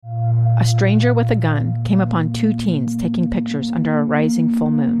a stranger with a gun came upon 2 teens taking pictures under a rising full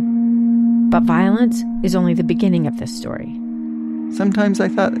moon. But violence is only the beginning of this story. Sometimes I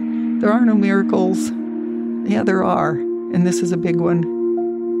thought, there are no miracles. Yeah, there are, and this is a big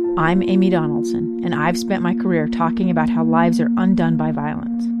one. I'm Amy Donaldson, and I've spent my career talking about how lives are undone by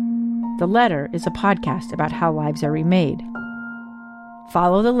violence. The Letter is a podcast about how lives are remade.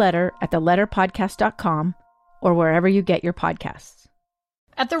 Follow The Letter at theletterpodcast.com or wherever you get your podcasts.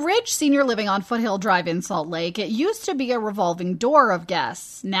 At the Ridge Senior Living on Foothill Drive in Salt Lake, it used to be a revolving door of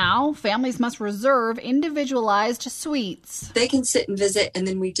guests. Now, families must reserve individualized suites. They can sit and visit, and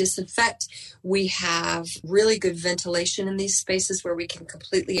then we disinfect. We have really good ventilation in these spaces where we can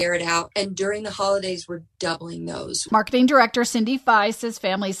completely air it out. And during the holidays, we're doubling those. Marketing Director Cindy Fye says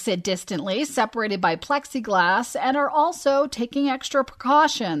families sit distantly, separated by plexiglass, and are also taking extra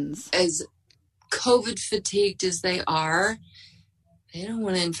precautions. As COVID fatigued as they are, they don't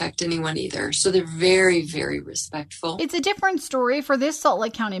want to infect anyone either. So they're very, very respectful. It's a different story for this Salt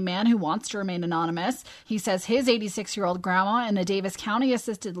Lake County man who wants to remain anonymous. He says his 86-year-old grandma in a Davis County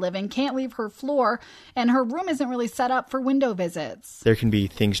assisted living can't leave her floor, and her room isn't really set up for window visits. There can be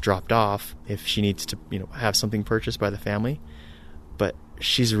things dropped off if she needs to, have something purchased by the family. But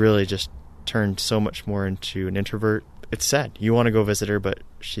she's really just turned so much more into an introvert. It's sad. You want to go visit her, but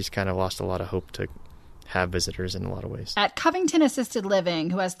she's kind of lost a lot of hope to have visitors in a lot of ways. At Covington Assisted Living,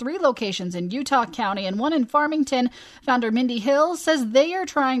 who has 3 locations in Utah County and 1 in Farmington, founder Mindy Hill says they are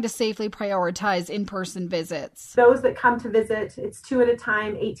trying to safely prioritize in-person visits. Those that come to visit, it's 2 at a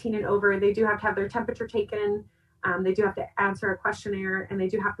time, 18 and over. They do have to have their temperature taken. They do have to answer a questionnaire, and they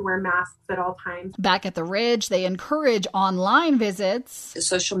do have to wear masks at all times. Back at the Ridge, they encourage online visits. The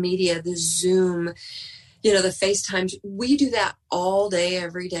social media, the Zoom, the FaceTimes, we do that all day,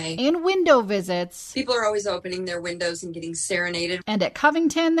 every day. And window visits. People are always opening their windows and getting serenaded. And at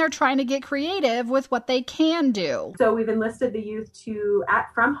Covington, they're trying to get creative with what they can do. So we've enlisted the youth to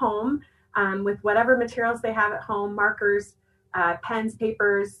act from home with whatever materials they have at home, markers, pens,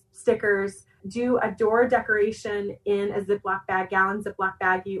 papers, stickers, do a door decoration in a Ziploc bag, gallon Ziploc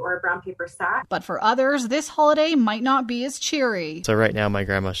baggie, or a brown paper sack. But for others, this holiday might not be as cheery. So right now, my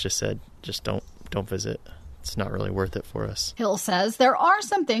grandma's just said, just don't visit. It's not really worth it for us. Hill says there are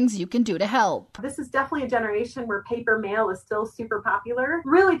some things you can do to help. This is definitely a generation where paper mail is still super popular.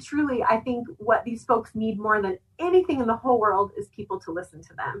 Really, truly, I think what these folks need more than anything in the whole world is people to listen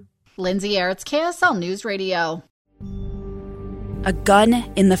to them. Lindsay Aerts, KSL News Radio. A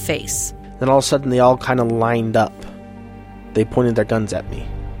gun in the face. Then all of a sudden they all kind of lined up. They pointed their guns at me.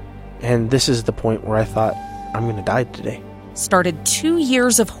 And this is the point where I thought, I'm going to die today. Started 2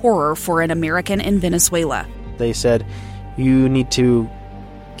 years of horror for an American in Venezuela. They said, you need to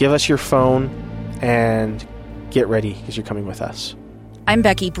give us your phone and get ready because you're coming with us. I'm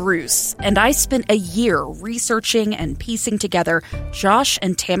Becky Bruce, and I spent a year researching and piecing together Josh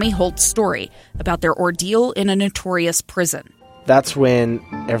and Tammy Holt's story about their ordeal in a notorious prison. That's when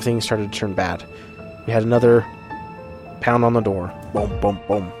everything started to turn bad. We had another pound on the door. Boom, boom,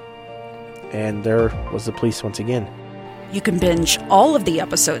 boom. And there was the police once again. You can binge all of the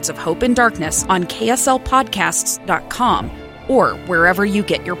episodes of Hope in Darkness on KSLPodcasts.com or wherever you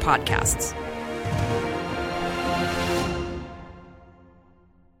get your podcasts.